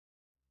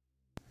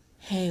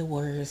Hey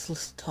warriors,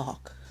 let's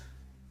talk.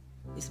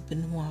 It's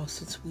been a while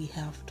since we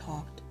have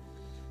talked,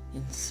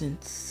 and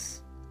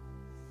since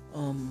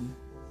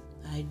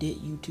I did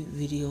YouTube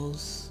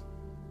videos,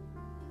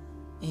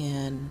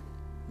 and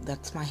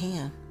that's my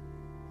hand.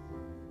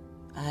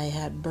 I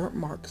had burnt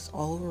marks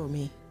all over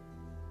me.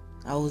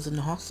 I was in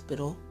the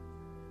hospital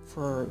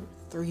for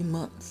 3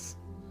 months,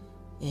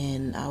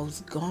 and I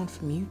was gone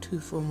from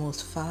YouTube for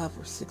almost 5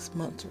 or 6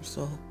 months or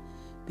so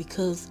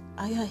because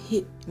I got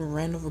hit and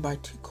ran over by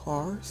two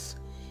cars,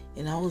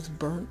 and I was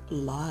burnt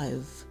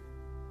alive.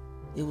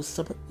 It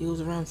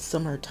was around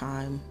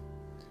summertime,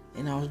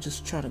 and I was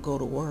just trying to go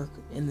to work,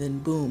 and then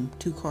boom,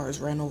 two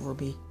cars ran over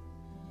me.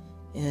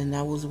 And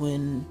that was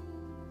when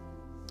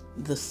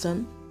the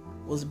sun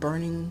was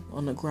burning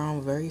on the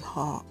ground very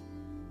hot,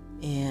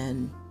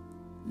 and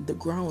the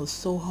ground was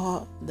so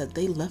hot that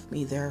they left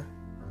me there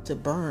to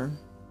burn.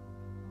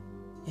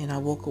 And I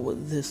woke up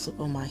with this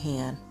on my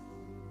hand.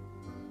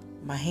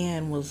 My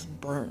hand was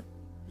burnt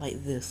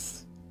like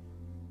this,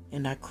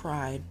 and I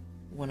cried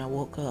when I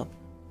woke up.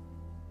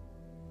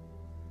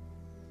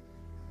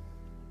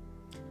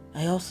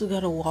 I also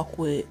gotta walk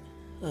with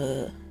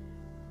a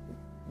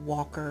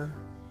walker,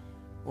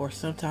 or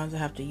sometimes I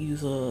have to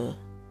use a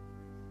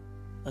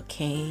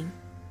cane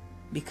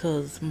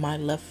because my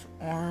left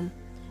arm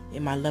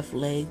and my left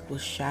leg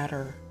was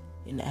shattered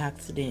in the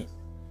accident.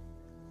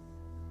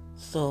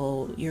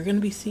 So you're gonna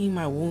be seeing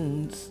my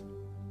wounds.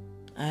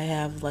 I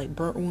have like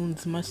burnt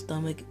wounds in my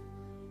stomach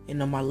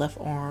and on my left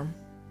arm.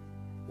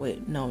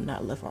 Wait, no,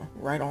 not left arm,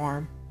 right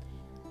arm.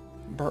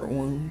 Burnt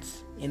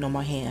wounds and on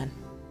my hand.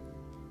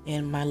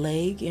 And my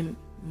leg and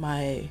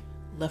my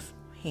left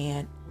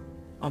hand,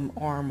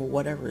 arm or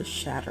whatever is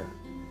shattered.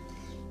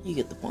 You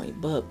get the point.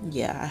 But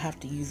yeah, I have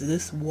to use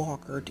this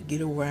walker to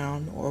get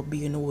around or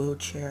be in a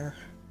wheelchair.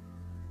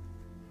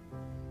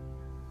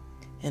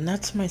 And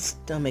that's my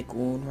stomach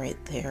wound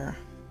right there.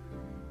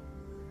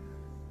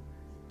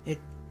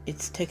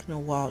 It's taken a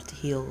while to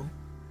heal.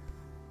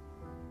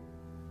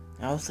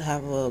 I also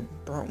have a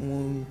burnt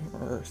wound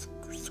or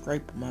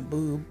scrape on my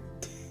boob.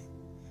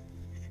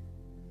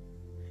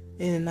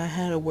 And I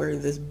had to wear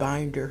this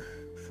binder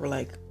for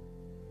like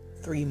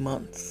 3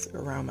 months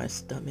around my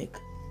stomach.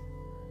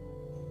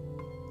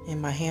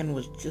 And my hand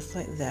was just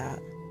like that.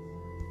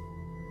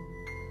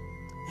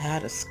 I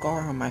had a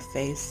scar on my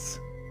face.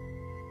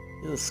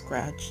 It was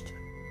scratched.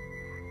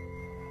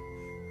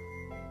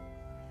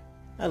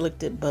 I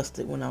looked it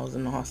busted when I was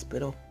in the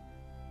hospital.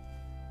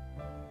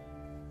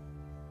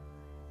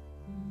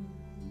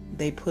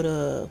 They put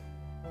a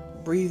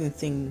breathing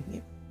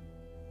thing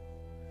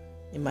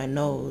in my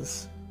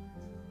nose.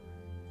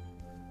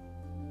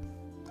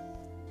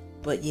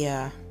 But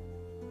yeah,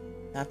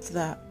 that's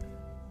that.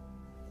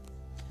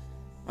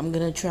 I'm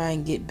gonna try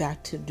and get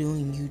back to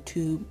doing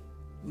YouTube.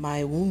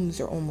 My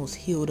wounds are almost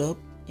healed up,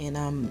 and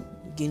I'm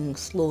getting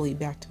slowly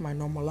back to my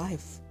normal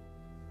life.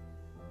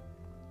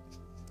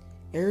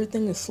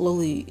 Everything is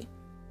slowly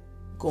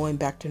going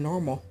back to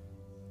normal,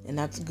 and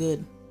that's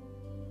good.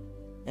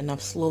 And I'm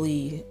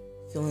slowly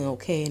feeling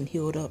okay and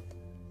healed up.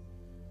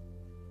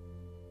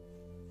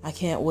 I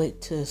can't wait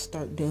to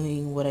start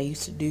doing what I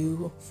used to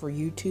do for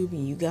YouTube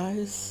and you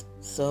guys.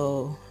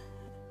 So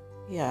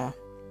yeah,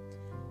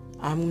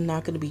 I'm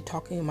not going to be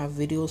talking in my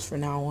videos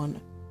from now on.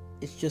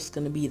 It's just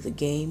going to be the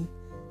game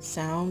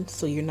sound,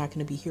 so you're not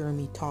going to be hearing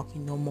me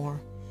talking no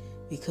more,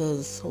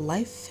 because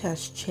life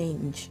has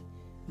changed.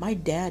 My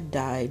dad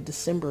died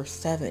December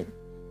 7th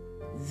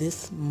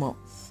this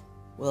month.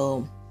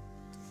 Well,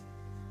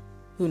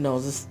 who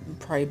knows, this will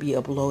probably be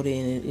uploaded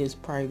and it is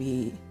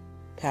probably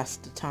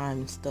past the time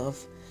and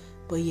stuff.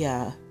 But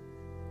yeah,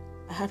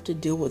 I have to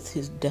deal with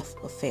his death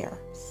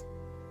affairs.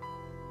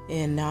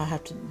 And now I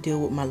have to deal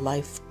with my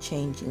life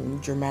changing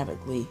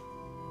dramatically.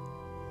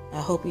 I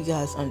hope you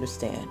guys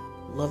understand.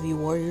 Love you,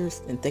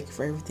 warriors, and thank you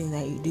for everything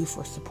that you do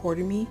for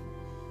supporting me.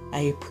 I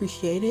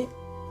appreciate it.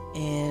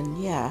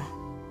 And yeah,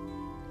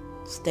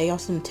 stay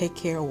awesome, take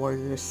care,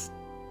 warriors.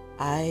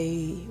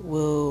 I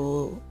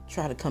will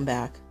try to come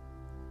back.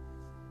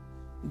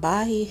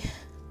 Bye.